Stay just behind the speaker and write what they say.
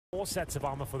4 sets of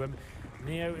armor for them.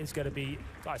 Neo is going to be,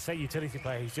 I say utility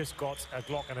player, he's just got a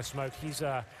Glock and a smoke. He's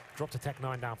dropped a Tech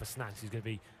 9 down for snacks. He's going to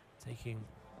be taking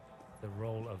the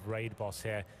role of raid boss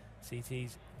here.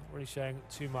 CT's not really showing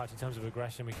too much in terms of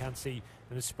aggression. We can see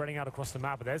them spreading out across the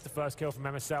map, but there's the first kill from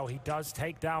MSL. He does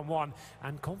take down one,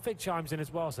 and Config chimes in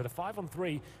as well. So the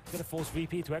 5-on-3 is going to force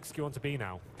VP to execute onto B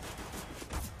now.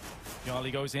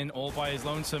 Yarly goes in all by his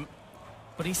lonesome,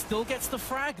 but he still gets the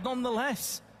frag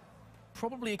nonetheless.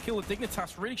 Probably a kill that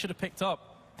Dignitas really should have picked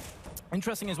up.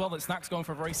 Interesting as well that Snack's going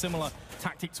for a very similar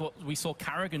tactic to what we saw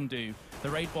Carrigan do. The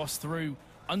raid boss through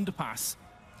underpass,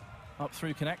 up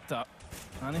through connector.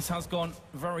 And this has gone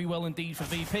very well indeed for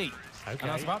VP. Okay.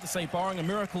 And I was about to say, barring a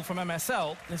miracle from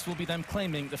MSL, this will be them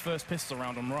claiming the first pistol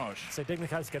round on Mirage. So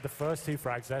Dignitas get the first 2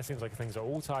 frags there. Seems like things are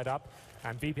all tied up.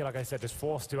 And VP, like I said, is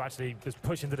forced to actually just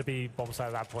push into the B bomb side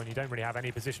at that point. You don't really have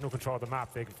any positional control of the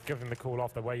map. They're giving the call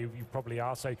off the way you probably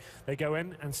are. So they go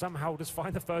in and somehow just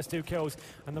find the first 2 kills.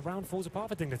 And the round falls apart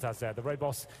for Dignitas there. The raid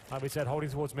boss, like we said, holding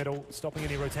towards middle, stopping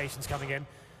any rotations coming in.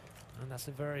 And that's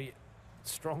a very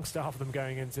strong start for them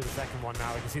going into the second one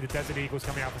now. You can see the Desert Eagles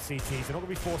coming out for CTs. They're not going to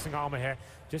be forcing armor here,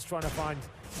 just trying to find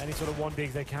any sort of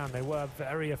 1-digs they can. They were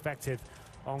very effective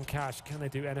on Cash. Can they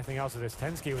do anything else with this?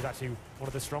 Tensky was actually one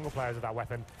of the stronger players of that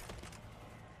weapon.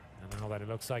 And now then it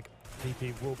looks like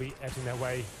VP will be edging their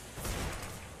way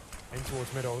in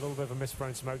towards middle. A little bit of a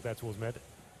misthrown smoke there towards mid.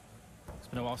 It's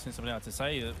been a while since somebody had to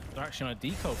say that they're actually on a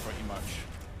deco pretty much.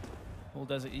 All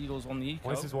Desert Eagles on the eco.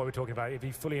 Well, this is what we're talking about. If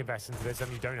you fully invest into this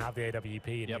and you don't have the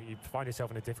AWP, and you find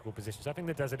yourself in a difficult position. So I think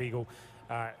the Desert Eagle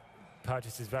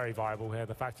purchase is very viable here.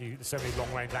 The fact there's so many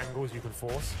long-range angles you can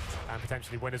force and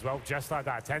potentially win as well. Just like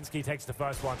that. Tensky takes the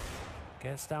first one.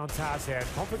 Gets down Taz here.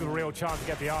 Config with a real chance to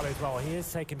get the Arlo as well. He is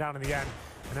taken down in the end.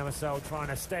 And MSL trying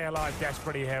to stay alive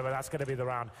desperately here, but that's going to be the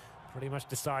round. Pretty much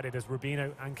decided as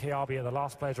Rubino and Kiabi are the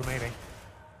last players remaining.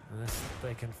 Unless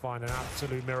they can find an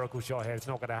absolute miracle shot here, it's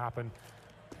not going to happen.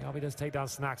 Kiabi does take down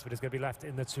Snacks, but it's going to be left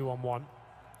in the 2-on-1.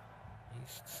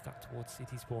 He's stuck towards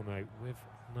CT spawn though, with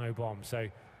no bomb. So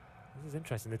this is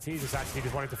interesting. The Teasers actually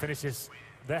just wanted to finish this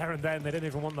there and then. They didn't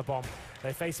even want the bomb.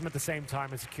 They face him at the same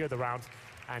time and secure the round.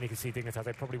 And you can see Dignitas,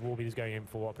 they probably will be just going in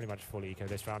for pretty much full eco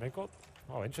this round. They've got,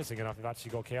 oh, interesting enough, they've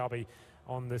actually got Kiabi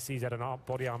on the CZ and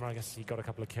body armor. I guess he got a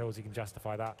couple of kills, he can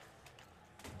justify that.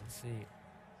 Let's see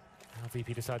how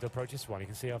VP decide to approach this one. You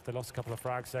can see after they lost a couple of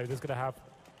frags, so there's going to have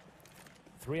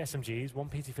 3 SMGs, 1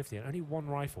 PT-50, and only 1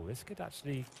 rifle. This could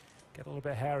actually get a little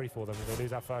bit hairy for them if they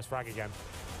lose that first frag again.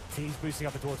 T's boosting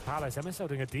up towards Palace. MSL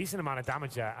doing a decent amount of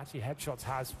damage there. Actually, headshots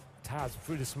has Taz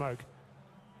through the smoke.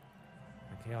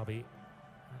 And KRB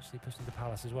actually pushed into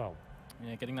Palace as well.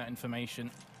 Yeah, getting that information.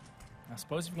 I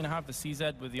suppose if you're going to have the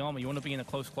CZ with the armor, you want to be in a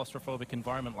close claustrophobic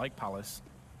environment like Palace.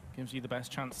 Gives you the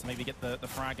best chance to maybe get the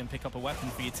frag and pick up a weapon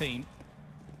for your team.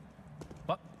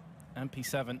 But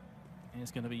MP7 is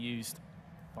going to be used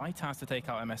by Taz to take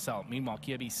out MSL. Meanwhile,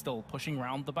 Kirby's still pushing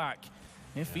round the back.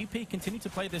 If VP continued to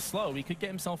play this slow, he could get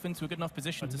himself into a good enough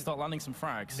position to start landing some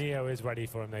frags. Neo is ready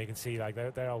for him there. You can see like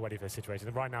they are ready for the situation.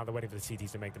 And right now they're waiting for the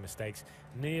CTs to make the mistakes.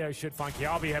 Neo should find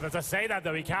Kiabi here. But to say that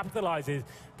though, he capitalizes.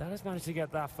 Does manage to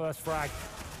get that first frag.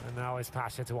 And now it's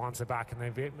Pasha to answer back,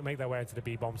 and they make their way into the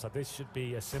B bomb side. This should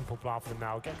be a simple plan for them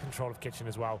now. Get control of Kitchen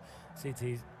as well.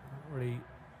 CT's really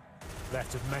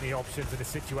left with many options in this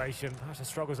situation. Pasha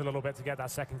struggles a little bit to get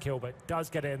that second kill, but does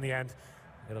get it in the end.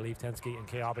 It'll leave Tensky and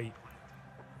Kiabi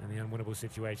in the unwinnable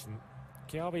situation.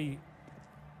 Kiabi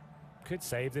could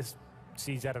save this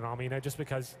CZ and armor, you know, just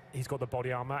because he's got the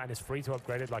body armor and is free to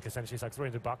upgrade it. Like essentially, it's like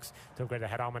 $300 to upgrade the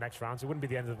head armor next round. So it wouldn't be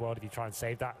the end of the world if you try and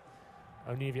save that.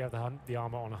 Only if you have the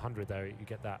armor on 100, though, you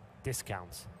get that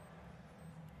discount.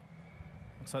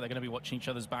 Looks like they're going to be watching each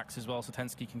other's backs as well, so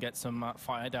Tensky can get some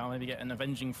fire down, maybe get an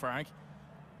avenging frag.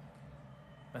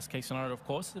 Best case scenario, of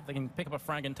course, if they can pick up a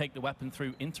frag and take the weapon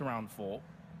through into round 4.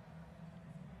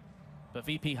 But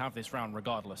VP have this round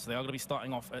regardless. So they are going to be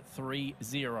starting off at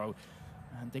 3-0.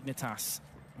 And Dignitas,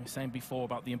 we were saying before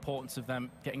about the importance of them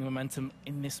getting momentum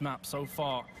in this map. So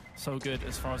far, so good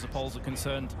as far as the polls are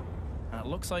concerned. And it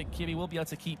looks like Kirby will be able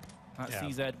to keep that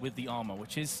CZ with the armor,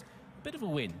 which is a bit of a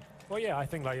win. Well, yeah, I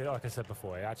think, like I said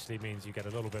before, it actually means you get a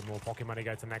little bit more pocket money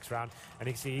going to the next round. And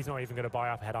you can see he's not even going to buy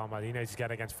up head armor. He knows he's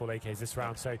getting against full AKs this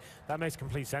round. So that makes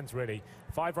complete sense, really.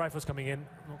 5 rifles coming in.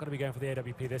 Not going to be going for the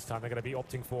AWP this time. They're going to be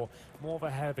opting for more of a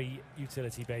heavy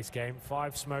utility-based game.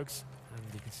 5 smokes. And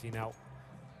you can see now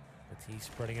the T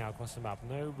spreading out across the map.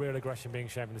 No real aggression being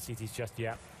shown from the CTs just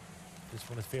yet. Just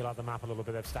want to feel out the map a little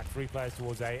bit. They've stacked 3 players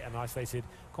towards A and isolated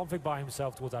Config by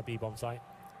himself towards that B bomb site.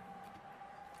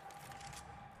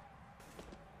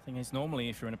 Thing is, normally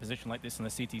if you're in a position like this on the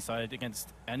CT side against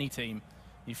any team,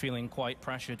 you're feeling quite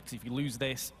pressured, because if you lose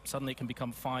this, suddenly it can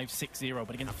become 5-6-0.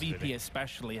 But against VP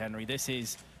especially, Henry, this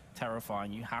is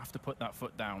terrifying. You have to put that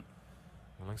foot down.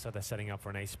 Alongside they're setting up for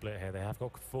an A split here. They have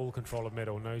got full control of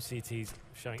middle. No CTs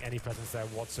showing any presence there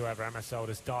whatsoever. MSL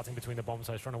just darting between the bomb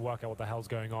sites, trying to work out what the hell's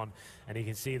going on. And you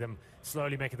can see them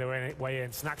slowly making their way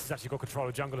in. Snacks has actually got control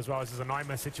of jungle as well. This is a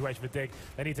nightmare situation for Dig.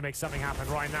 They need to make something happen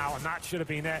right now, and that should have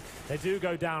been it. They do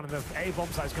go down, and the A bomb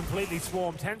site is completely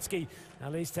swarmed. Tensky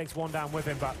at least takes one down with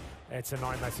him, but it's a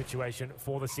nightmare situation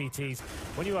for the CTs.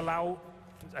 When you allow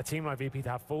a team like VP to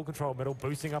have full control middle,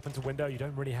 boosting up into window, you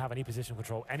don't really have any position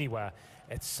control anywhere.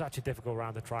 It's such a difficult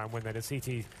round to try and win there. The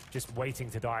CT just waiting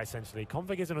to die, essentially.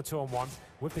 Config is on a 2-on-1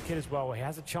 with the kid as well. He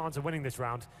has a chance of winning this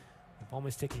round. The bomb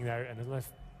is ticking there, and unless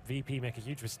VP make a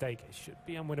huge mistake, it should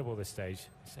be unwinnable this stage.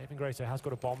 Saving Grace has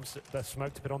got a bomb, the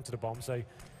smoke to put onto the bomb, so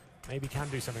maybe can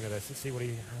do something with this. Let's see what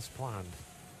he has planned.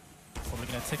 Probably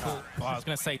going to tickle, well, I was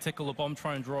going to say tickle the bomb,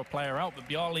 try and draw a player out, but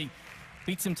BO3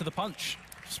 beats him to the punch.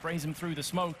 Sprays him through the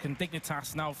smoke, and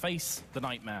Dignitas now face the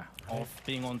nightmare of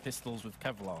being on pistols with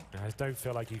Kevlar. I just don't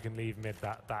feel like you can leave mid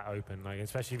that open, like,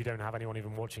 especially if you don't have anyone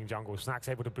even watching jungle. Snack's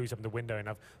able to boost up in the window and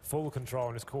have full control,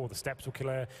 and it's cool. The steps will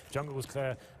clear, jungle was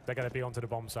clear, they're going to be onto the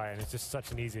bomb site, and it's just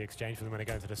such an easy exchange for them when they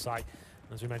go into the site.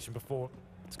 As we mentioned before,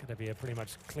 it's going to be a pretty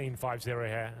much clean 5-0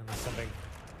 here, unless something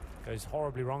goes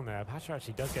horribly wrong there. Pasha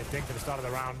actually does get dinged at the start of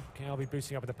the round. KLB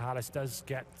boosting up at the Palace, does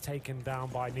get taken down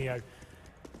by Neo.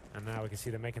 And now we can see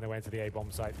them making their way into the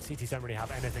A-bomb site. The CTs don't really have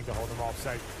anything to hold them off,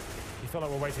 so you feel like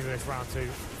we're waiting for this round to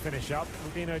finish up.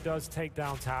 Rubino does take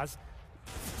down Taz.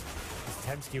 It's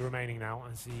Tensky remaining now,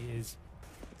 as he is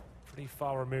pretty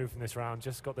far removed from this round.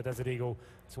 Just got the Desert Eagle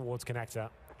towards Connector.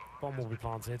 Bomb will be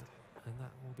planted, and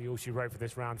that will be all she wrote for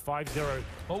this round. 5-0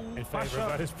 in favor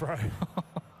of Virtus.pro.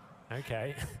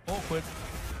 Okay. Awkward.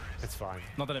 It's fine.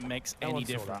 Not that it makes any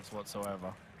difference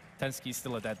whatsoever. Tensky's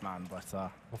still a dead man, but...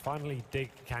 Well, finally, Dig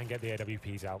can get the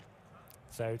AWPs out.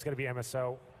 So it's going to be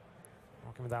MSL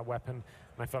rocking with that weapon.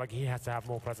 And I feel like he has to have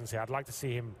more presence here. I'd like to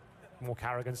see him more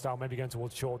Carrigan style, maybe going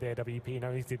towards short the AWP.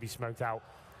 No, he did be smoked out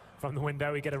from the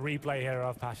window. We get a replay here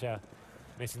of Pasha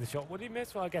missing the shot. What did he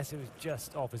miss? Well, I guess it was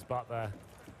just off his butt there.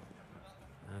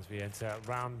 As we enter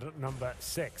round number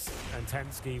 6. And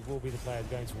Tensky will be the player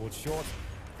going towards short.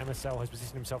 MSL has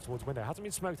positioned himself towards window. Hasn't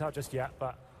been smoked out just yet,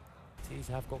 but T's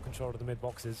have got control of the mid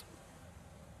boxes.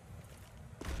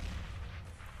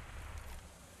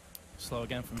 Slow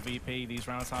again from VP. These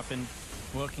rounds have been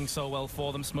working so well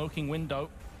for them. Smoking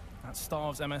window. That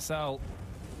starves MSL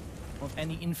of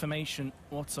any information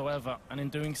whatsoever. And in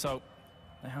doing so,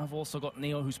 they have also got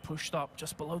Neo, who's pushed up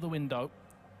just below the window.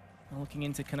 And looking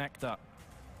into Connector.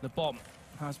 The bomb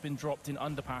has been dropped in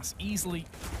underpass. Easily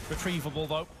retrievable,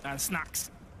 though. And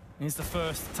Snacks is the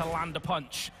first to land a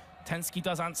punch. Tensky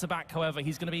does answer back, however.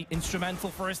 He's going to be instrumental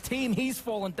for his team. He's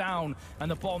fallen down, and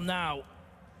the bomb now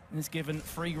is given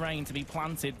free reign to be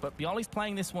planted. But BO3's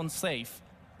playing this one safe.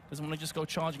 Doesn't want to just go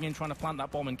charging in, trying to plant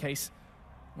that bomb in case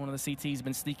one of the CTs has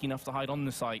been sneaky enough to hide on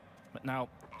the site. But now,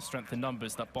 strength in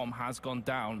numbers, that bomb has gone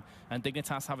down, and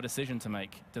Dignitas have a decision to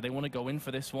make. Do they want to go in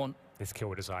for this one? This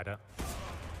kill decider.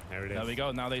 There it is. There we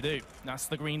go, now they do. That's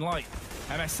the green light.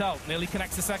 MSL nearly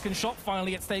connects the second shot,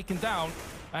 finally gets taken down.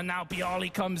 And now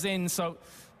BO3 comes in, so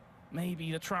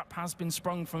maybe the trap has been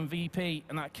sprung from VP,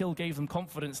 and that kill gave them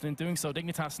confidence, and in doing so,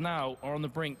 Dignitas now are on the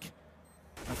brink.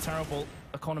 A terrible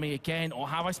economy again, or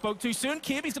have I spoke too soon?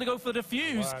 Kirby's going to go for the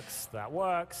defuse. That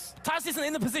works. Taz isn't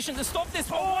in the position to stop this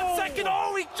for 1 second.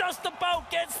 Oh, he just about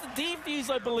gets the defuse,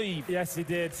 I believe. Yes, he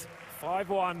did.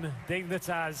 5-1,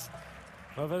 Dignitas.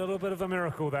 With a little bit of a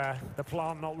miracle there. The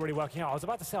plant not really working out. I was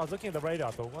about to say, I was looking at the radar,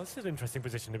 I thought, well, this is an interesting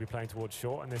position to be playing towards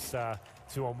short in this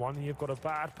 2-on-1. You've got a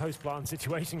bad post-plant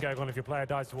situation going on if your player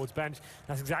dies towards bench.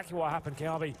 That's exactly what happened.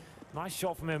 KRB, nice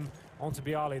shot from him onto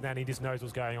BO3, then he just knows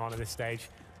what's going on at this stage.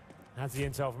 Has the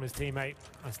intel from his teammate,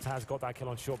 as Taz got that kill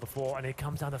on short before, and it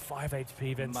comes down to 5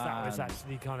 HP, Vince. Man. That was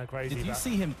actually kind of crazy. Did you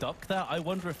see him duck there? I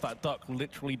wonder if that duck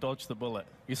literally dodged the bullet.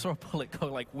 You saw a bullet go,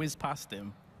 like, whiz past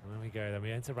him. There we go, then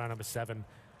we enter round number 7.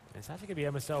 It's actually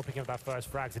going to be MSL picking up that first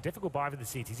frag. It's a difficult buy for the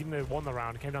CTs, even though they won the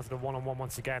round. It came down to the one-on-one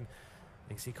once again.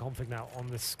 You can see Config now on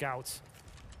the scout.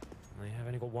 And they have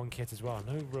only got one kit as well.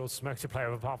 No real smoke to play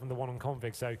with apart from the one on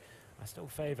Config, so I still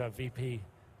favour VP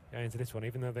going into this one,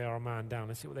 even though they are a man down.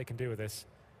 Let's see what they can do with this.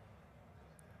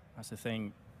 That's the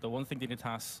thing. The one thing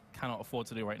Dignitas cannot afford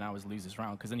to do right now is lose this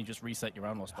round, because then you just reset your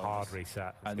round loss bonus. Hard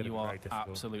reset. And you are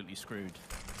absolutely screwed.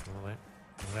 Well,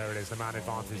 there it is. The man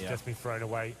advantage just been thrown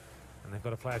away. And they've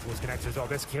got a player towards connector as well.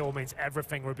 This kill means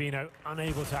everything. Rubino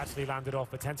unable to actually land it off,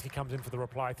 but Tensky comes in for the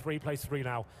reply. 3 plays 3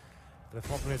 now But the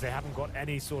problem is they haven't got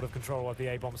any sort of control of the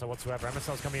A bomb whatsoever.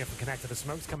 MSL's coming in from connector. The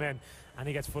smokes come in, and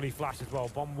he gets fully flashed as well.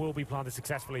 Bomb will be planted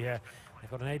successfully here. They've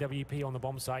got an AWP on the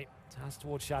bomb site. Taz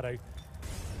towards Shadow.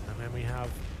 And then we have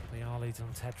BO3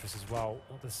 on Tetris as well.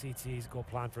 What the CT's got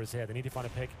planned for us here. They need to find a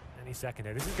pick any second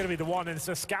here. This is going to be the one, and it's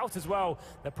a scout as well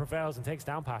that prevails and takes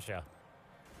down Pasha.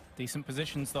 Decent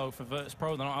positions, though, for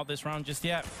Virtus.pro. They're not out this round just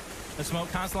yet. The smoke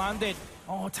has landed.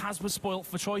 Oh, Taz was spoilt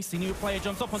for choice. He knew a player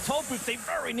jumps up on top booth. They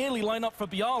very nearly line up for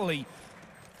BO3.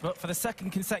 But for the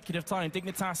second consecutive time,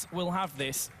 Dignitas will have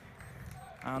this.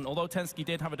 And although Tensky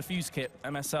did have a defuse kit,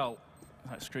 MSL,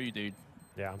 screw you, dude.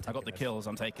 Yeah, I got the kills.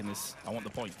 I'm taking this. I want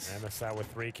the points. MSL with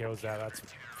 3 kills there. That's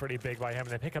pretty big by him. And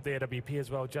they pick up the AWP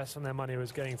as well, just on their money. It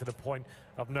was getting to the point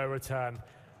of no return.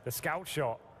 The scout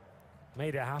shot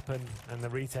made it happen, and the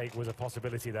retake was a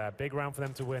possibility there. Big round for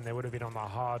them to win. They would have been on the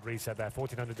hard reset there,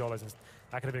 $1,400, and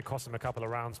that could have been cost them a couple of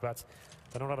rounds, but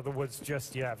they're not out of the woods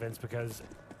just yet, Vince, because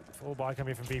full buy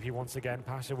coming from BP once again.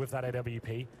 Pasha with that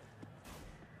AWP.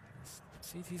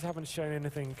 CTs haven't shown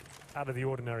anything out of the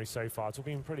ordinary so far. It's all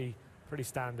been pretty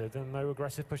standard, and no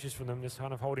aggressive pushes from them, just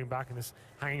kind of holding back and just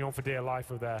hanging on for dear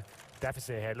life with their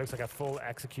deficit here. It looks like a full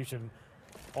execution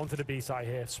onto the B side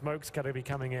here. Smoke's going to be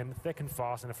coming in thick and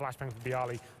fast, and a flashbang from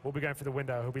BO3 will be going for the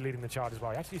window. He'll be leading the charge as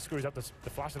well. He actually screws up the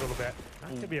flash a little bit.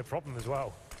 That could be a problem as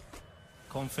well.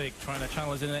 Config trying to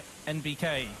challenge in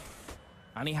NBK,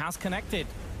 and he has connected.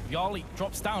 BO3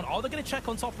 drops down. Oh, they're going to check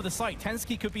on top of the site.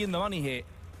 Tensky could be in the money here.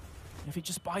 If he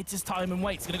just bides his time and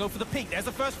waits, going to go for the peak. There's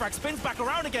the first frag, spins back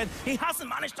around again. He hasn't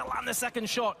managed to land the second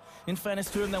shot. In fairness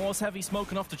to him, there was heavy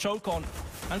smoke enough to choke on.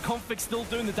 And Config still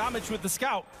doing the damage with the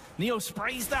scout. Neo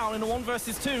sprays down in a 1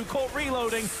 versus 2, caught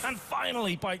reloading, and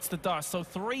finally bites the dust. So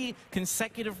 3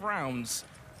 consecutive rounds.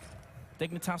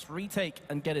 Dignitas retake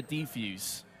and get a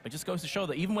defuse. It just goes to show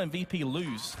that even when VP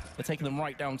lose, they're taking them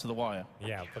right down to the wire.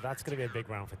 Yeah, but that's going to be a big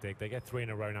round for Dig. They get 3 in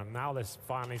a row now. Now they're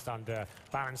finally starting to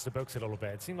balance the books a little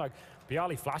bit. It seemed like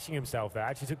BO3 flashing himself there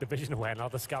actually took the vision away and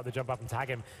allowed the scout to jump up and tag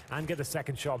him and get the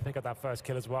second shot and pick up that first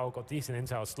kill as well. Got decent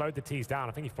intel, slowed the T's down.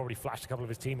 I think he's probably flashed a couple of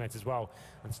his teammates as well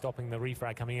and stopping the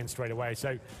refrag coming in straight away.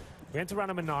 So we enter round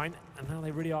number 9, and now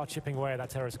they really are chipping away at that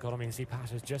terrorist economy. And see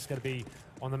Pasha's just going to be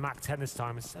on the MAC-10 this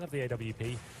time instead of the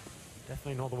AWP.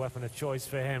 Definitely not the weapon of choice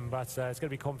for him, but it's going to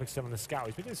be Config still on the scout.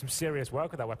 He's been doing some serious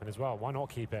work with that weapon as well. Why not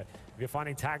keep it? If you're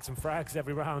finding tags and frags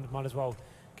every round, might as well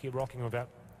keep rocking with it.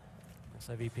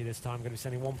 Also VP this time going to be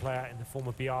sending 1 player in the form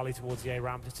of BO3 towards the A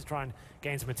ramp just to try and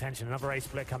gain some attention. Another A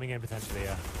split coming in potentially.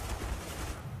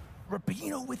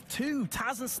 Rubino with 2.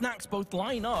 Taz and Snacks both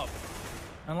line up.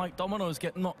 And like dominoes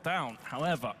get knocked down.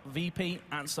 However, VP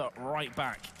answer right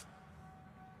back.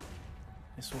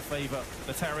 This will favor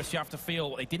the terrorists. You have to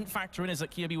feel what they didn't factor in is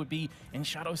that Kirby would be in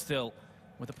shadow still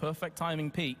with a perfect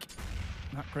timing peak.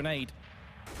 That grenade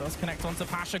does connect onto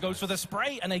Pasha, goes for the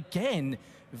spray, and again,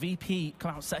 VP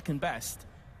come out second best.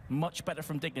 Much better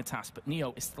from Dignitas, but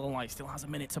Neo is still alive, still has a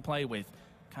minute to play with.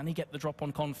 Can he get the drop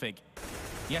on Config?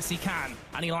 Yes, he can,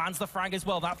 and he lands the frag as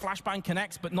well. That flashbang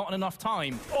connects, but not in enough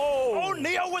time. Oh,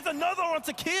 Neo with another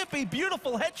onto Kirby.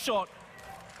 Beautiful headshot.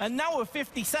 And now with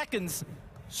 50 seconds,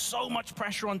 so much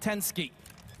pressure on Tensky.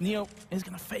 Neo is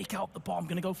going to fake out the bomb,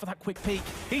 going to go for that quick peek.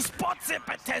 He spots it,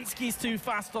 but Tensky's too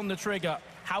fast on the trigger.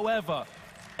 However,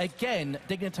 again,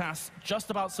 Dignitas just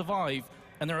about survive,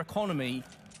 and their economy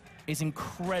is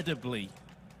incredibly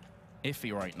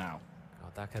iffy right now.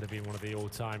 God, that could have been one of the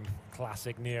all-time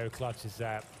classic Neo clutches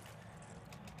there.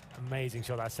 Amazing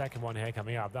shot, that second one here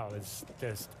coming up. That was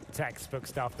just textbook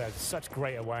stuff. There's such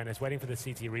great awareness. Waiting for the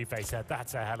CT reface there.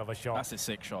 That's a hell of a shot. That's a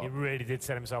sick shot. He really did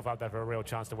set himself up there for a real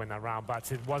chance to win that round,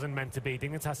 but it wasn't meant to be.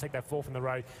 Dignitas take their 4th in the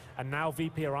row, and now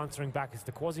VP are answering back. It's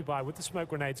the quasi-buy with the smoke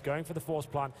grenades, going for the force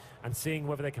plant and seeing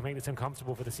whether they can make this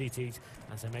uncomfortable for the CTs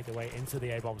as they make their way into the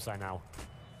A-bomb site now.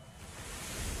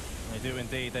 They do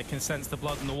indeed. They can sense the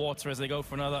blood in the water as they go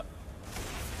for another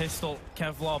pistol.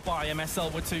 Kevlar by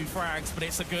MSL with 2 frags, but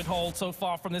it's a good hold so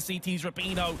far from the CTs.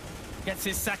 Rubino gets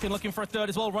his second, looking for a third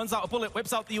as well. Runs out a bullet,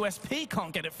 whips out the USP,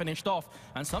 can't get it finished off.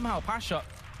 And somehow Pasha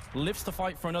lives to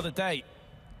fight for another day.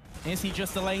 Is he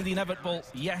just delaying the inevitable?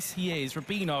 Yes, he is.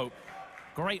 Rubino,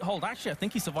 great hold. Actually, I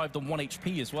think he survived on 1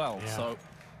 HP as well. Yeah. So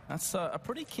that's a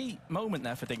pretty key moment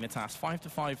there for Dignitas.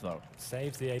 5-5 though.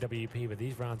 Saves the AWP, but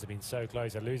these rounds have been so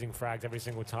close. They're losing frags every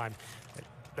single time.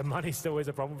 The money still is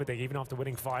a problem for Dig, even after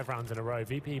winning 5 rounds in a row.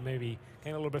 VP maybe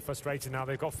getting a little bit frustrated now.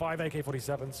 They've got 5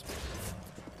 AK-47s,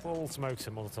 full smokes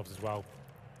and Molotovs as well.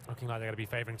 Looking like they're going to be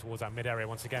favoring towards that mid area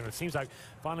once again. It seems like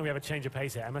finally we have a change of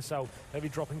pace here. MSL maybe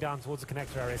dropping down towards the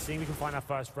connector area, seeing if we can find that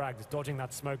first frag, just dodging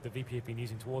that smoke that VP have been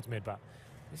using towards mid. But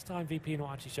this time VP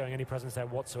not actually showing any presence there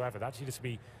whatsoever. They actually just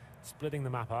be splitting the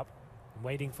map up.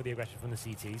 waiting for the aggression from the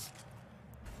CTs. See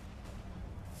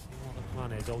what the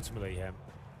plan is ultimately here.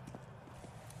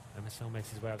 MSL makes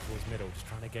his way up towards middle, just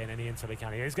trying to gain any intel he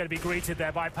can. He is going to be greeted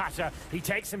there by Pasha. He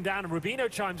takes him down, and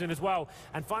Rubino chimes in as well.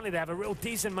 And finally, they have a real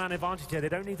decent man advantage here. They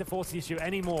don't need to force the issue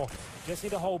anymore. Just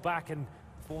need to hold back and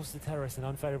force the terrorists in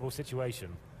an unfavorable situation.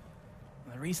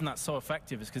 The reason that's so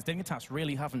effective is because Dignitas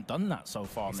really haven't done that so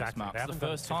far on this map. It's the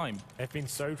first time. They've been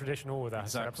so traditional with that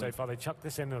setup so far. They chucked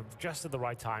this in just at the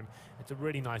right time. It's a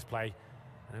really nice play.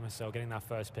 And MSL getting that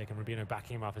first pick, and Rubino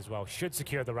backing him up as well. Should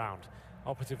secure the round.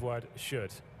 Operative word,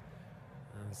 should.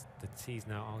 As the T's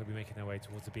now are going to be making their way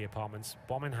towards the B apartments.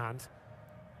 Bomb in hand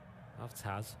of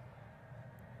Taz.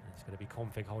 It's going to be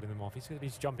Config holding them off. He's going to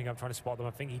be jumping up, trying to spot them. I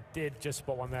think he did just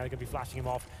spot one there. They're going to be flashing him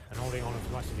off and holding on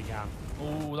as much as he can.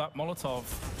 Oh, that Molotov.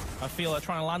 I feel they're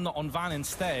trying to land that on Van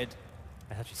instead.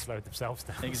 They actually slowed themselves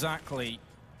down. Exactly.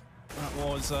 That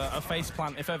was a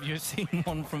faceplant, if ever you've seen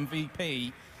one from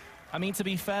VP. I mean, to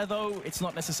be fair, though, it's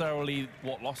not necessarily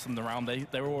what lost them the round.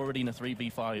 They were already in a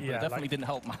 3v5, but it definitely didn't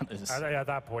help matters. At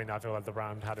that point, I feel like the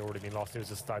round had already been lost. It was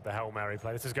just like the Hail Mary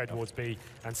play. Let's just go towards B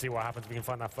and see what happens. We can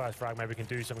find that first frag. Maybe we can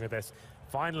do something with this.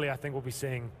 Finally, I think we'll be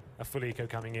seeing a full eco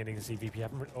coming in. You can see VP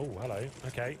haven't... Oh, hello.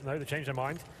 Okay. No, they changed their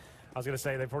mind. I was going to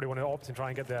say they probably want to opt and try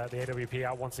and get the AWP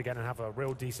out once again and have a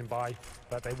real decent buy,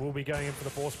 but they will be going in for the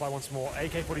force buy once more.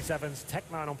 AK-47s, Tech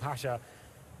 9 on Pasha.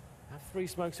 Have 3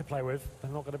 smokes to play with.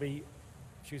 They're not going to be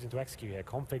choosing to execute here.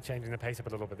 Config changing the pace up a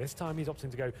little bit. This time he's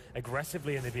opting to go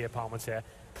aggressively in the B apartments here.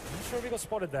 I'm not sure if he got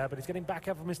spotted there, but he's getting back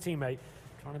up from his teammate,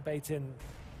 trying to bait in.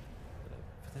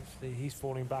 Potentially he's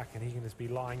falling back and he can just be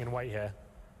lying in wait here.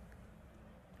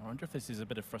 I wonder if this is a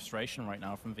bit of frustration right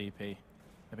now from VP.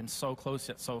 They've been so close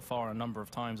yet so far a number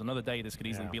of times. Another day this could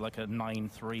easily be like a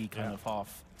 9-3 kind of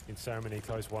half. In so many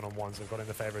close one-on-ones they've got in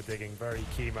the favor of digging. Very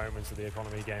key moments of the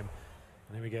economy game.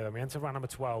 And here we go. We enter round number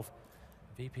 12.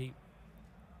 VP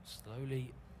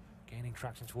slowly gaining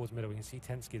traction towards middle. We can see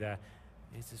Tensky there.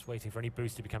 He's just waiting for any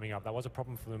boost to be coming up. That was a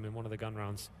problem for them in one of the gun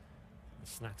rounds. The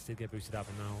Snacks did get boosted up,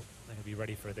 and now they're going to be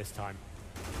ready for it this time.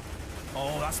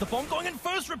 Oh, that's the bomb going in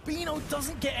first. Rubino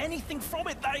doesn't get anything from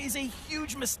it. That is a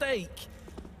huge mistake.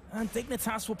 And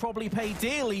Dignitas will probably pay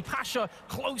dearly. Pasha,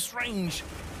 close range,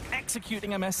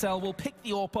 executing MSL, will pick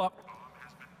the AWP up.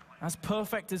 As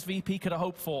perfect as VP could have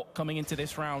hoped for coming into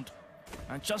this round.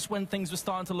 And just when things were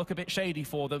starting to look a bit shady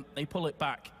for them, they pull it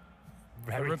back.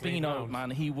 Rubino, man,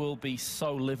 he will be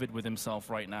so livid with himself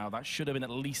right now. That should have been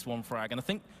at least 1 frag. And I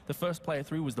think the first player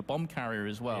through was the bomb carrier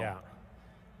as well. Yeah,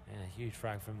 huge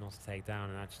frag for him not to take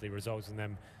down, and actually results in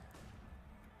them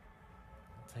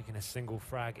taking a single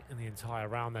frag in the entire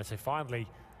round there. So finally,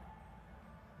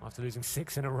 after losing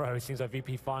 6 in a row, it seems like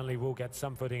VP finally will get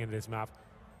some footing in this map.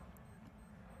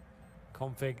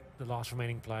 Config, the last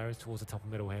remaining player, is towards the top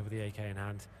and middle here with the AK in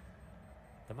hand.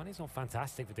 The money's not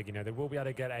fantastic for Diggy. They will be able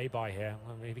to get a buy here.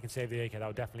 I mean, if he can save the AK, that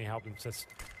will definitely help them just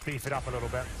beef it up a little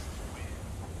bit.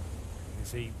 You can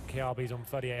see KRB's on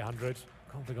 3,800,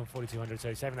 Config on 4,200,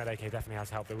 so saving that AK definitely has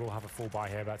helped. They will have a full buy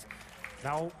here, but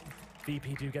now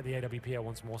VP do get the AWP out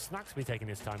once more. Snacks will be taking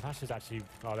this time. Pasha's actually...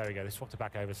 Oh, there we go. They swapped it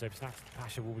back over. So Snacks,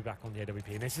 Pasha will be back on the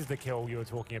AWP. And this is the kill you were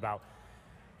talking about.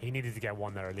 He needed to get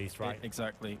one there at least, right?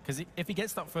 Exactly. Because if he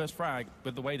gets that first frag,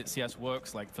 with the way that CS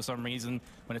works, like for some reason,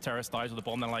 when a terrorist dies with a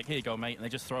bomb, they're like, here you go, mate, and they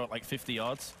just throw it like 50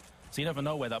 yards. So you never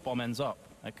know where that bomb ends up.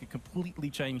 That could completely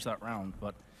change that round.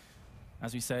 But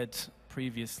as we said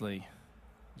previously,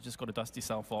 you just got to dust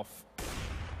yourself off.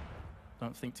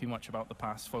 Don't think too much about the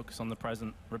past. Focus on the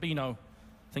present. Rubino,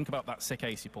 think about that sick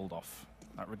ace you pulled off.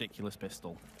 That ridiculous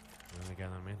pistol. And again,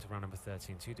 I'm into round number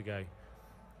 13. 2 to go.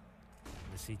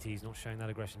 The CT's not showing that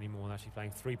aggression anymore. They're actually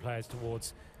playing 3 players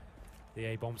towards the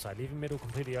A bomb side, leaving middle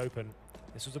completely open.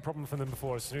 This was a problem for them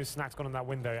before. As soon as Snacks got on that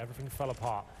window, everything fell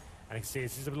apart. And you can see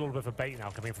this is a little bit of a bait now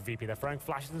coming from VP. They're throwing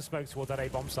flashes and smokes towards that A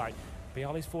bomb site.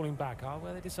 Bialy's falling back.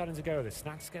 Where are they deciding to go with this?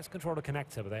 Snacks gets control of the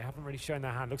connector, but they haven't really shown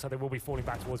their hand. Looks like they will be falling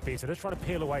back towards B. So they're just trying to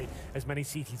peel away as many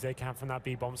CTs they can from that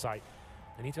B bomb site.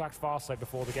 They need to act fast though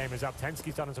before the game is up.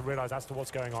 Tensky's starting to realize as to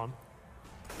what's going on.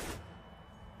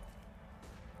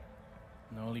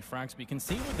 No early frags, but you can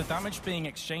see with the damage being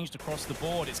exchanged across the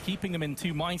board, it's keeping them in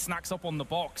 2 minds. Snacks up on the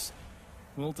box.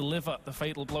 Will deliver the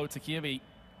fatal blow to Kirby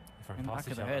in the back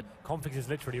of the head. Config has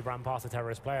literally ran past a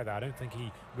terrorist player there. I don't think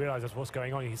he realizes what's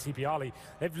going on. You can see Bialy,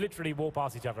 they've literally walked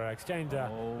past each other, exchanged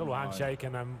a little handshake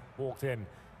and then walked in.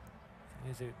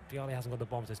 Bialy hasn't got the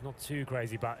bombs, so it's not too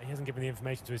crazy, but he hasn't given the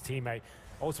information to his teammate.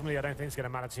 Ultimately, I don't think it's going to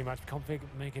matter too much. Config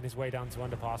making his way down to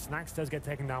underpass. Snacks does get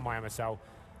taken down by MSL.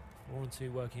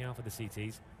 4-2 working out for the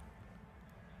CTs.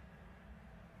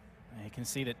 You can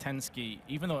see that Tensky,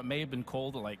 even though it may have been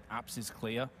called like apps is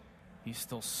clear, He's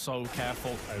still so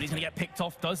careful. But he's going to get picked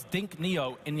off. Does dink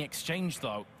Neo in the exchange,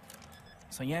 though.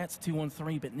 So, yeah, it's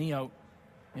 2-1-3, but Neo,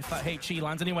 if that HE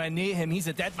lands anywhere near him, he's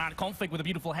a dead man. Config with a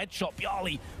beautiful headshot.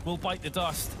 Bjarly will bite the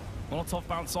dust. Molotov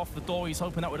bounce off the door. He's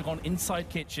hoping that would have gone inside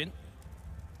kitchen.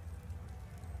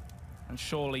 And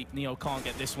surely Neo can't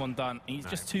get this one done. He's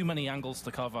just too many angles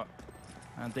to cover.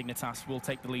 And Dignitas will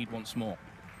take the lead once more.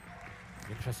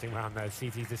 Interesting round there.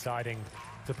 CT's deciding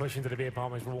to push into the B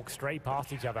apartments, walk straight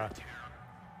past each other.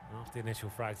 After the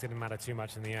initial frags, didn't matter too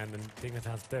much in the end, and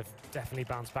Dignitas definitely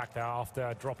bounced back there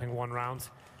after dropping one round.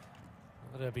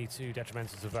 Not that it'll be too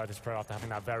detrimental to Virtus.pro after having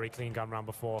that very clean gun round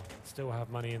before. Still have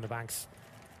money in the banks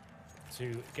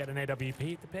to get an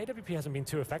AWP. The AWP hasn't been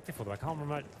too effective for them. I can't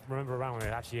remember a round when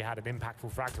it actually had an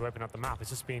impactful frag to open up the map.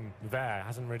 It's just been there. It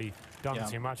hasn't really done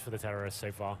too much for the terrorists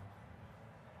so far.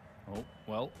 Oh,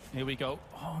 well, here we go.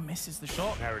 Oh, misses the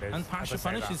shot. There it is. And Pasha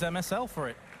punishes MSL for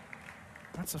it.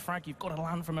 That's a frag you've got to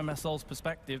land from MSL's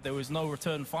perspective. There was no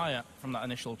return fire from that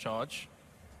initial charge.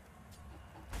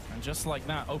 And just like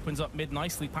that, opens up mid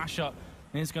nicely. Pasha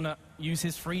is going to use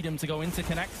his freedom to go into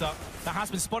connector. That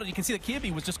has been spotted. You can see that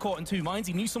Kirby was just caught in two minds.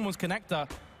 He knew someone's connector,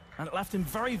 and it left him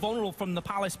very vulnerable from the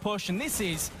Palace push. And this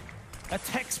is a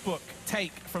textbook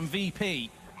take from VP.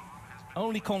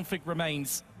 Only Config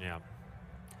remains. Yeah.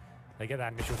 They get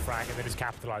that initial frag and they just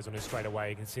capitalize on it straight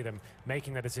away. You can see them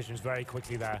making their decisions very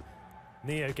quickly there.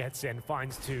 Neo gets in,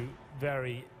 finds two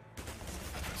very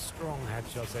strong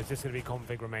headshots. So it's just going to be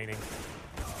Config remaining.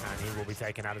 And he will be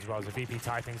taken out as well as the VP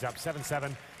tie things up.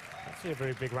 7-7. Actually a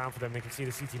very big round for them. You can see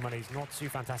the CT money's not too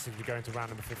fantastic to go into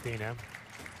round number 15 here.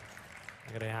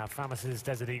 They're going to have Famus's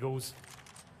Desert Eagles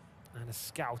and a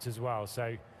Scout as well.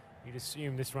 So you'd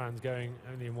assume this round's going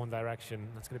only in one direction.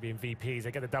 That's going to be in VPs.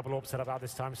 They get the double AWP set up out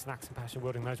this time. Snacks and Pasha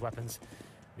wielding those weapons.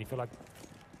 And you feel like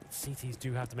CTs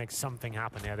do have to make something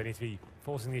happen here. They need to be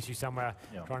forcing the issue somewhere,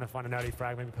 trying to find an early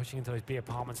frag, maybe pushing into those B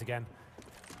apartments again.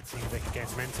 Seeing if they can get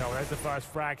some intel. There's the first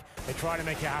frag. They try to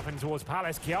make it happen towards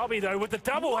Palace. Kiabi, though, with the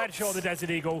double headshot of the Desert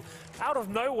Eagle. Out of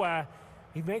nowhere,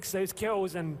 he makes those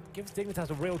kills and gives Dignitas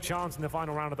a real chance in the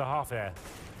final round of the half here.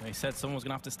 They said someone was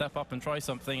going to have to step up and try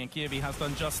something, and Kirby has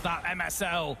done just that.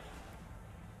 MSL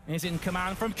is in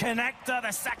command from connector.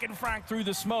 The second frag through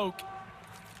the smoke.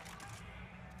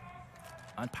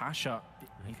 And Pasha,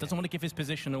 he doesn't want to give his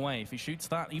position away. If he shoots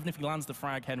that, even if he lands the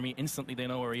frag, Henry, instantly they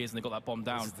know where he is and they got that bomb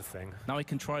down. This is the thing. Now he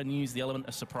can try and use the element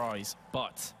of surprise,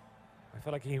 but I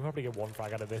feel like he can probably get one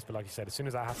frag out of this, but like you said, as soon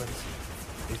as that happens,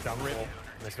 he's done for.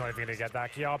 And it's not even going to get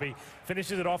that. Kiabi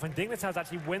finishes it off, and Dignitas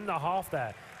actually win the half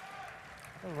there.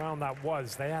 What a round that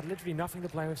was. They had literally nothing to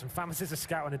play with. Some Famus's, a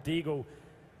Scout, and a Deagle,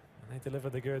 and they deliver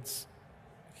the goods.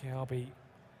 Kiabi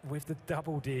with the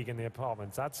double dig in the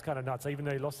apartments. That's kind of nuts. Even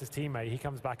though he lost his teammate, he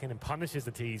comes back in and punishes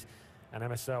the T's. And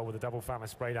MSL with a double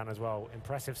Famus spray down as well.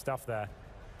 Impressive stuff there.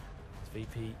 It's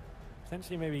VP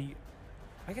potentially maybe,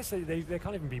 I guess they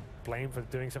can't even be blamed for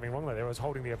doing something wrong there. They was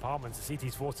holding the apartments. The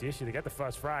CT's forced the issue. They get the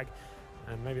first frag.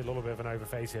 And maybe a little bit of an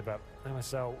overface here, but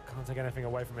MSL can't take anything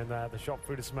away from him there. The shot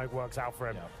through the smoke works out for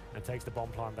him and takes the bomb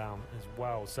plant down as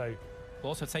well. So we'll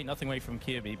also take nothing away from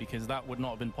Kirby, because that would not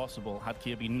have been possible had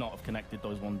Kirby not have connected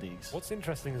those 1Ds. What's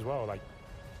interesting as well, like,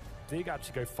 Dig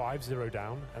actually go 5-0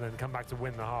 down and then come back to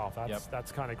win the half.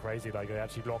 That's kind of crazy. Like, they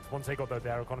actually blocked. Once they got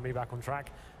their economy back on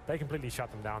track, they completely shut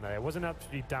them down there. It wasn't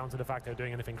actually down to the fact they were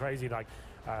doing anything crazy, like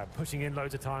pushing in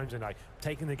loads of times and like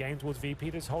taking the game towards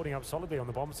VP, just holding up solidly on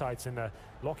the bomb sites and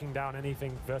locking down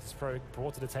anything Virtus.pro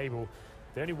brought to the table.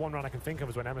 The only one run I can think of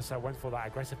is when MSL went for that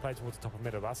aggressive play towards the top of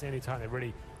middle. That's the only time they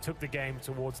really took the game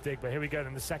towards Dig. But here we go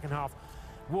in the second half.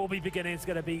 Will be beginning. It's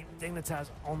going to be Dignitas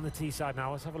on the T side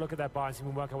now. Let's have a look at their buys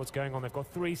and work out what's going on. They've got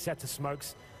 3 sets of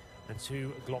smokes and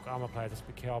 2 Glock armor players. That's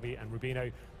Kiabi and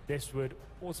Rubino. This would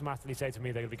automatically say to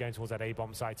me they're going to be going towards that A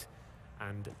bomb site.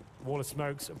 And wall of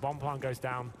smokes, bomb plant goes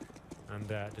down, and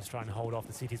just try and hold off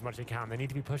the CT as much as they can. They need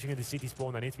to be pushing into CT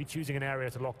spawn. They need to be choosing an area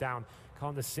to lock down.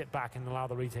 Can't just sit back and allow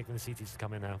the retake from the CTs to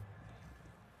come in now.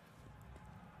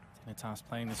 Dignitas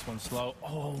playing this one slow.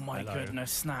 Oh my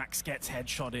goodness, Snacks gets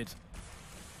headshotted.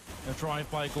 The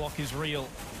drive-by Glock is real.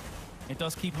 It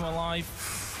does keep him alive.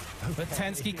 But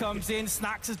Tensky comes in.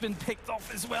 Snacks has been picked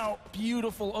off as well.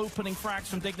 Beautiful opening frags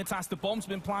from Dignitas. The bomb's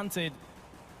been planted.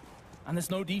 And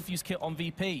there's no defuse kit on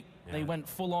VP. They went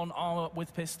full-on armor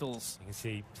with pistols. You can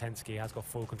see Tensky has got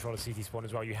full control of CT spawn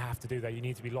as well. You have to do that. You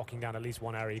need to be locking down at least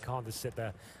one area. You can't just sit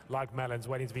there like melons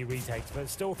waiting to be retaked. But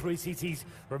still 3 CTs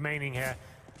remaining here.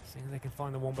 Seeing if they can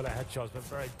find the one-bullet headshots, but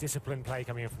very disciplined play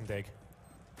coming in from Dig.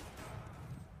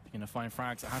 You're going to find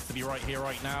frags. It has to be right here,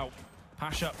 right now.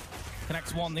 Pasha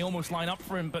connects one. They almost line up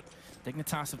for him, but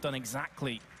Dignitas have done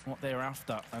exactly what they're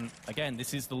after. And again,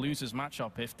 this is the losers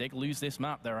matchup. If Dig lose this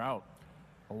map, they're out.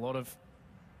 A lot of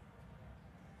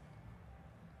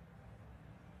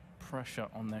pressure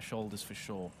on their shoulders for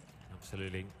sure.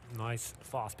 Absolutely. Nice,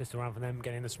 fast pistol round from them,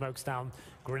 getting the smokes down.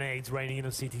 Grenades raining in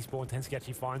on CT spawn. Tenski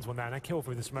actually finds one there, and a kill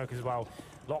through the smoke as well.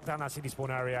 Locked down that CT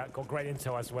spawn area. Got great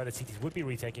intel as to where the CTs would be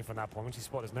retaking from that point. Once you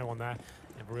spot there's no one there,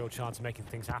 you have a real chance of making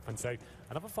things happen. So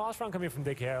another fast round coming from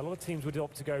Dig here. A lot of teams would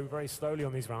opt to go very slowly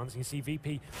on these rounds. You see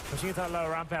VP pushing into that lower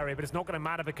ramp area, but it's not going to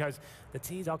matter because the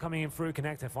T's are coming in through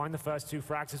connector. Find the first 2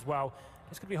 frags as well.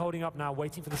 Just going to be holding up now,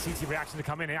 waiting for the CT reaction to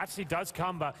come in. It actually does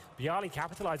come, but BO3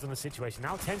 capitalized on the situation.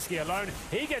 Now Tenski alone.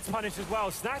 He gets punished as well.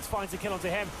 Snacks finds a kill onto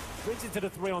him. Brings it to the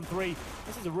 3-on-3.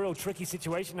 This is a real tricky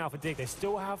situation now for Dig. They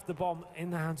still have the bomb in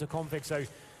the hands of Config, so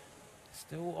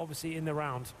still obviously in the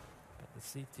round. But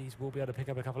the CTs will be able to pick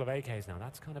up a couple of AKs now.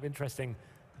 That's kind of interesting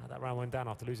how that round went down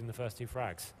after losing the first 2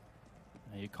 frags.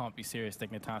 You can't be serious,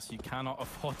 Dignitas. You cannot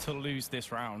afford to lose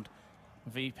this round.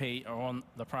 VP are on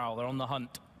the prowl. They're on the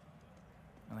hunt.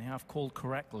 And they have called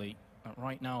correctly that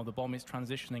right now the bomb is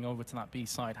transitioning over to that B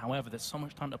side. However, there's so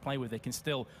much time to play with. They can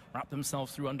still wrap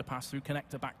themselves through underpass, through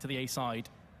connector, back to the A side.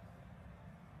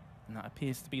 And that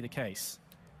appears to be the case.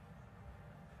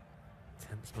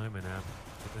 Tense moment now.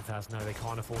 Dignitas know they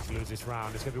can't afford to lose this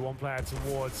round. There's going to be one player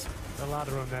towards the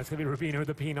ladder room there. It's going to be Rubino with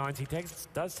the P90. He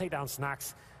does take down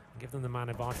Snacks and give them the man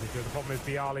advantage. The problem is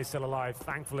BO3 is still alive.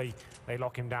 Thankfully, they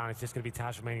lock him down. It's just going to be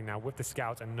Taz remaining now with the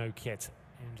scout and no kit.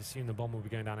 And assume the bomb will be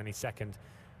going down any second,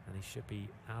 and he should be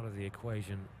out of the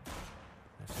equation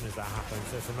as soon as that happens.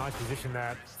 So it's a nice position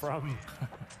there from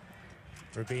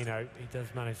Rubino. He does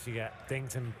manage to get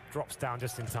dinked and drops down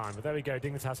just in time. But there we go,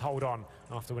 Dignitas hold on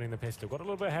after winning the pistol. Got a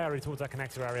little bit hairy towards that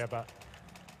connector area, but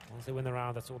once they win the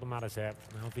round, that's all that matters here.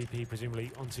 Now VP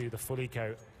presumably onto the full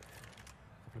eco.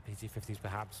 A couple of PT50s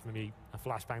perhaps, maybe a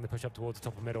flashbang to push up towards the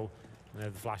top of middle. And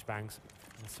there the flashbangs.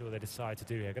 Let's see what they decide to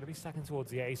do here. Going to be stacking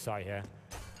towards the A side here.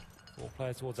 4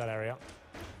 players towards that area.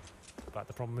 But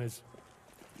the problem is,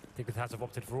 Dignitas have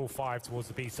opted for all 5 towards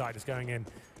the B side. It's going in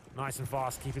nice and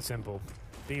fast. Keep it simple.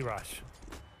 B rush.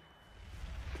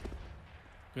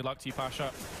 Good luck to you,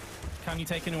 Pasha. Can you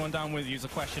take anyone down with you is a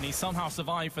question. He somehow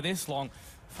survived for this long.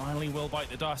 Finally will bite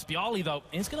the dust. BO3, though,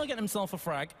 is going to get himself a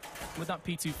frag with that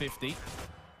P250.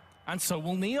 And so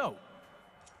will Neo.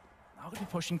 Now going to be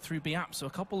pushing through B-App, so a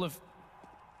couple of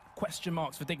question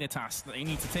marks for Dignitas that they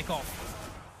need to tick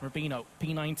off. Rubino,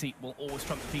 P90 will always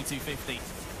trump the P250.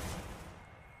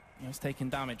 He's taking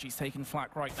damage, he's taking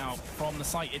flak right now from the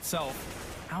site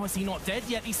itself. How is he not dead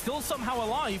yet? He's still somehow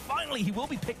alive. Finally, he will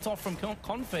be picked off from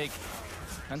Config.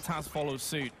 And Taz follows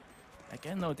suit.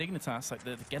 Again, though, Dignitas, like,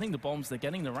 they're getting the bombs, they're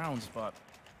getting the rounds, but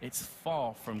it's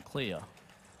far from clear.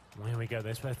 Well, here we go.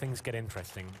 This is where things get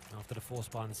interesting. After the force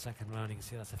bar in the second round, you can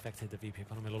see that's affected the VP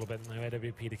economy a little bit. No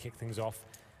AWP to kick things off.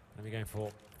 Then we're going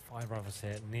for 5 rivals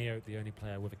here. Neo, the only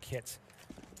player with a kit.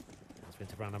 That's been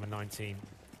to round number 19.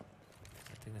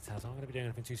 I think the Taz aren't going to be doing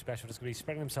anything too special. Just going to be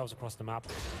spreading themselves across the map.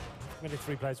 Maybe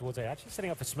 3 players towards A. Actually setting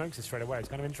up for smokes straight away. It's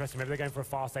kind of interesting. Maybe they're going for a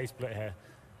fast A split here.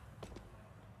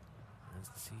 As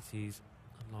the CTs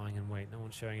are lying in wait. No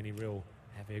one's showing any real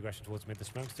heavy aggression towards mid. The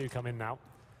smokes do come in now.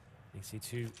 You can see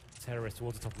 2 terrorists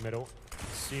towards the top of middle.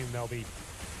 Assume they'll be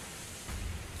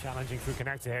challenging through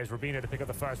connector here. Is Rubino to pick up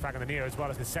the first frag on the Neo as well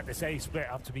as to set this A split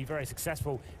up to be very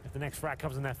successful if the next frag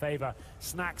comes in their favor.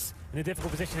 Snacks in a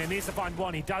difficult position. He needs to find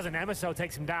one. He doesn't. MSL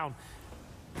takes him down.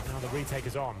 Now the retake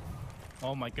is on.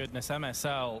 Oh my goodness,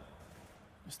 MSL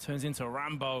just turns into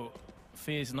Rambo.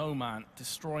 Fears no man,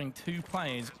 destroying 2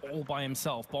 players all by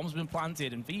himself. Bomb's been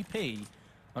planted, and VP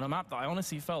on a map that I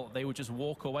honestly felt they would just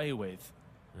walk away with.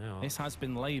 Yeah. This has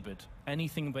been labored.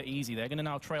 Anything but easy. They're going to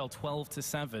now trail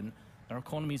 12-7. Their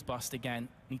economy's bust again.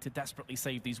 Need to desperately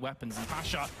save these weapons. And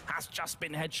Pasha has just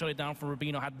been headshotted down from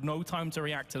Rubino. Had no time to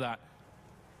react to that.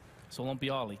 It's all on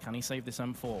BO3. Can he save this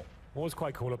M4? What was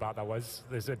quite cool about that was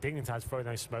there's a Dignitas throwing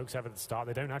those smokes over at the start.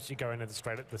 They don't actually go in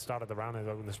straight at the start of the round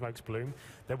when the smokes bloom.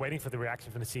 They're waiting for the reaction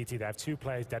from the CT. They have 2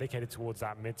 players dedicated towards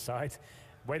that mid side,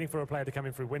 waiting for a player to come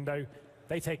in through window.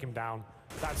 They take him down.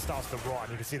 That starts to rot,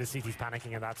 and you can see the CTs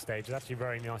panicking at that stage. It's actually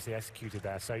very nicely executed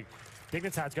there. So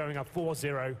Dignitas going up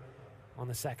 4-0 on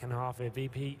the second half here.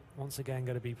 VP once again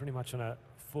going to be pretty much on a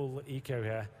full eco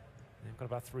here. They've got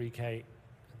about 3K in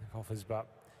the coffers, but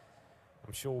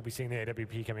I'm sure we'll be seeing the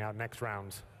AWP coming out next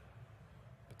round.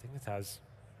 But Dignitas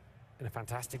in a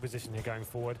fantastic position here going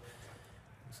forward.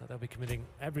 So they'll be committing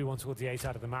everyone towards the A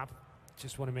side of the map.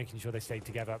 Just want to making sure they stay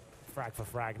together, frag for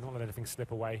frag, not let anything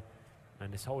slip away.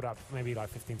 And just hold up maybe like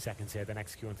 15 seconds here, then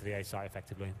execute onto the A side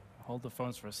effectively. Hold the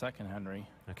phones for a second, Henry.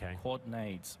 Okay. Quad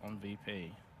nades on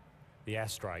VP. The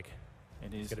airstrike.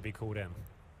 It is going to be called in.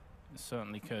 It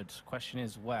certainly could. Question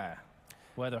is where?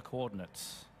 Where are the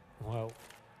coordinates? Well,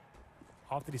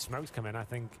 after these smokes come in, I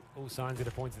think all signs are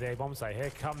to point to the A bomb site.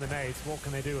 Here come the nades. What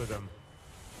can they do with them?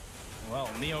 Well,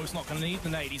 Neo's not going to need the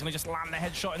nade. He's going to just land the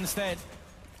headshot instead.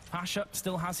 Pasha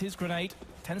still has his grenade.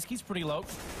 Tensky's pretty low.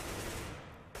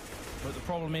 But the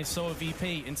problem is, so are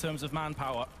VP in terms of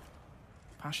manpower.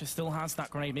 Pasha still has that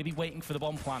grenade, maybe waiting for the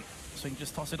bomb plant, so he can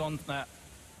just toss it on there.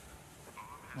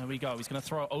 There we go. He's going to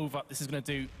throw it over. This is going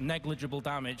to do negligible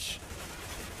damage.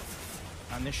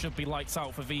 And this should be lights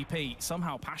out for VP.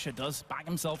 Somehow Pasha does bag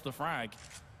himself the frag.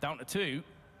 Down to 2.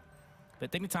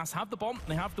 But Dignitas have the bomb,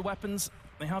 they have the weapons,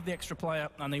 they have the extra player,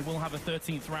 and they will have a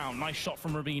 13th round. Nice shot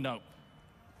from Rubino.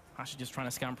 Pasha just trying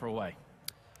to scamper away.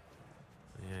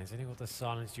 Yeah, he's only got the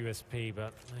silenced USP,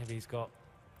 but maybe he's got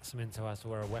some intel as to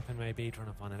where a weapon may be, trying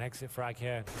to find an exit frag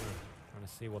here, trying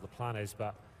to see what the plan is,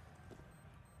 but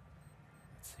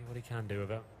let's see what he can do with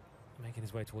it. Making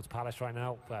his way towards Palace right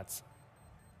now, but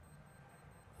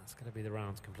that's going to be the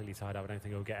rounds completely tied up. I don't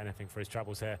think he'll get anything for his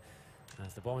troubles here.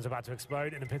 As the bomb is about to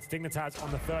explode, and it puts Dignitas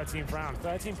on the 13th round.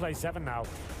 13 plays 7 now.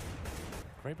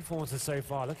 Great performances so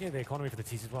far. Looking at the economy for the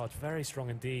T's as well, it's very strong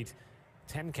indeed.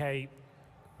 10K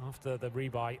after the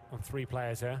rebuy on 3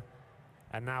 players here.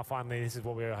 And now finally, this is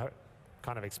what we were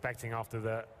kind of expecting after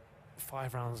the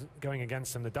 5 rounds going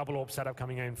against them. The double AWP setup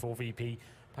coming in for VP.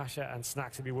 Pasha and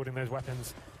Snacks will be wielding those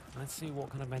weapons. Let's see what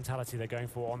kind of mentality they're going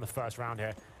for on the first round here.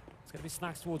 It's going to be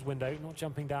Snacks towards window, not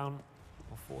jumping down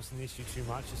or forcing the issue too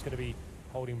much. Just going to be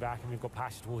holding back, and we've got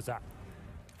Pasha towards that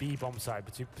B bomb side,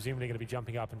 but presumably going to be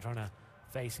jumping up and trying to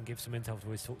face and give some intel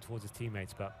towards his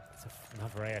teammates. But it's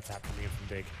another A attack coming in from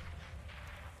Dig.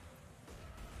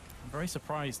 I'm very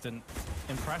surprised and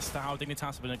impressed at how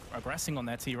Dignitas have been aggressing on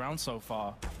their T round so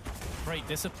far. Great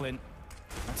discipline.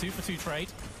 A 2-for-2 trade.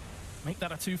 Make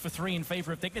that a 2-for-3 in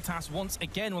favor of Dignitas once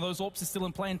again, when those AWPs are still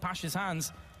in play in Pasha's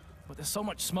hands. But there's so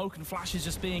much smoke and flashes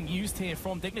just being used here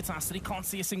from Dignitas that he can't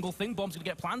see a single thing. Bomb's going to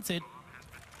get planted.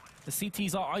 The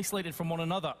CTs are isolated from one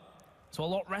another. So a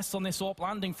lot rests on this AWP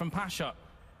landing from Pasha.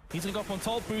 He's going to go up on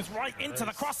Toll Booth right into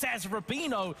the crosshairs of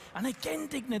Rubino. And again,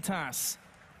 Dignitas.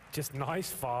 Just nice,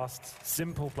 fast,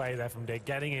 simple play there from Dig.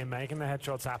 Getting in, making the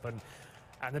headshots happen.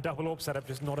 And the double AWP setup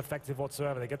just not effective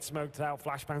whatsoever. They get smoked out,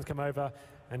 flashbangs come over,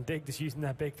 and Dig just using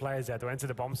their big players there to enter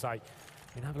the bomb site.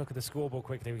 We can have a look at the scoreboard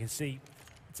quickly. We can see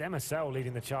it's MSL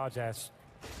leading the charge there,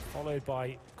 followed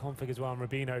by Config as well, and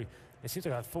Rubino. It seems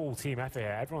like a full team effort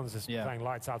here. Everyone's just playing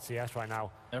lights out CS right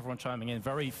now. Everyone chiming in.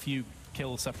 Very few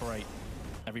kills separate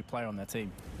every player on their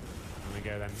team. There we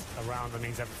go then. Around that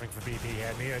means everything for BP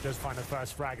here. Neo does find the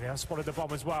first frag. They have spotted the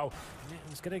bomb as well.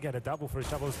 He's going to get a double for his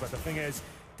troubles, but the thing is,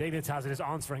 Dignitas is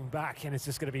answering back, and it's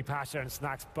just going to be Pasha and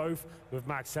Snacks, both with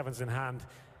max 7s in hand.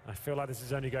 I feel like this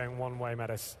is only going one way,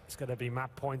 Metis. It's going to be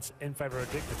map points in favor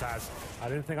of Dignitas. I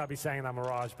didn't think I'd be saying that,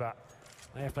 Mirage, but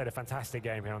they have played a fantastic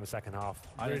game here on the second half.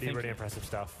 Really impressive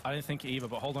stuff. I didn't think either,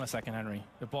 but hold on a second, Henry.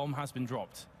 The bomb has been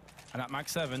dropped, and that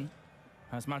max 7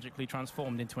 has magically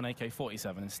transformed into an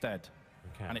AK-47 instead.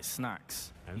 Okay. And it's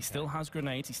Snacks. Okay. He still has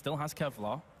grenades, he still has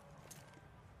Kevlar.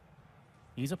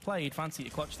 He's a player he'd fancy to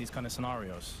clutch these kind of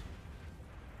scenarios.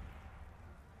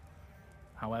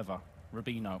 However,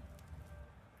 Rubino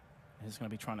is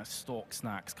going to be trying to stalk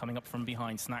Snacks. Coming up from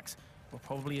behind, Snacks will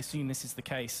probably assume this is the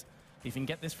case. If he can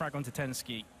get this frag onto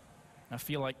Tensky, I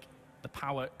feel like the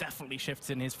power definitely shifts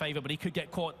in his favor, but he could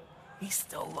get caught. He's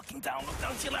still looking down. Look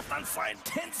down to your left-hand side.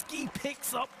 Tensky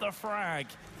picks up the frag.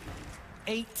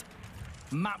 8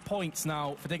 map points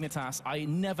now for Dignitas. I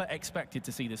never expected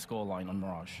to see this scoreline on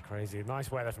Mirage. Crazy. Nice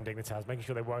way there from Dignitas, making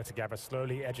sure they work together,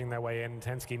 slowly edging their way in.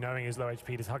 Tensky, knowing his low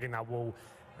HP, is hugging that wall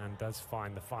and does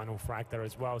find the final frag there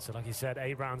as well. So like you said,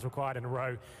 8 rounds required in a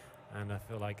row. And I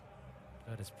feel like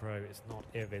Virtus.pro, it's not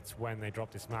if, it's when they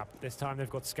drop this map. This time they've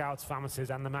got scouts,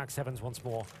 Famuses, and the max 7s once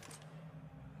more.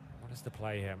 What is the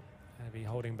play here? Going to be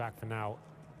holding back for now.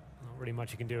 Not really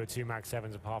much you can do with 2 max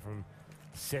 7s apart from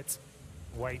sit,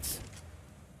 wait,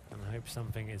 and hope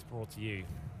something is brought to you.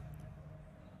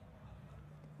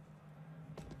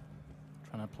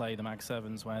 Trying to play the max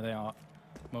 7s where they are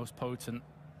most potent.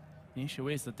 The issue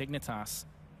is that Dignitas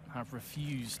have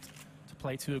refused to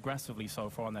play too aggressively so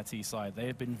far on their T side. They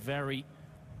have been very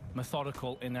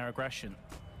methodical in their aggression.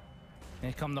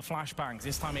 Here come the flashbangs.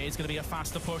 This time it is going to be a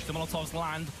faster push. The Molotovs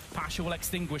land. Pasha will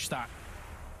extinguish that.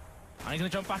 And he's going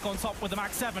to jump back on top with the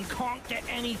max 7. Can't get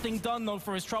anything done, though,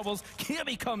 for his troubles.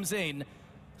 Kirby comes in.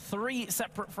 3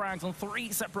 separate frags on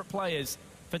 3 separate players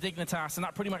for Dignitas, and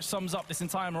that pretty much sums up this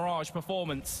entire Mirage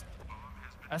performance.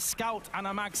 A scout and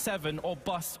a mag 7 or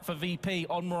bust for VP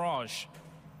on Mirage.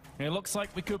 It looks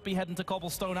like we could be heading to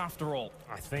Cobblestone after all.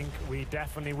 I think we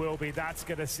definitely will be. That's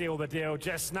going to seal the deal.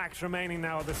 Just Snacks remaining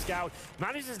now. The Scout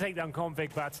manages to take down Config,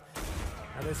 but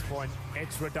at this point,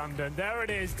 it's redundant. There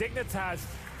it is. Dignitas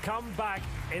come back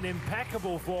in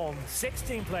impeccable form.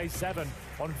 16 plays 7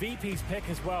 on VP's pick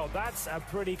as well. That's a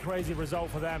pretty crazy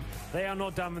result for them. They are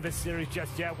not done with this series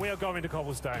just yet. We are going to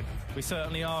Cobblestone. We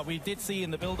certainly are. We did see in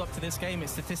the build-up to this game,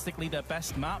 it's statistically their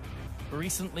best map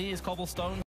recently is Cobblestone.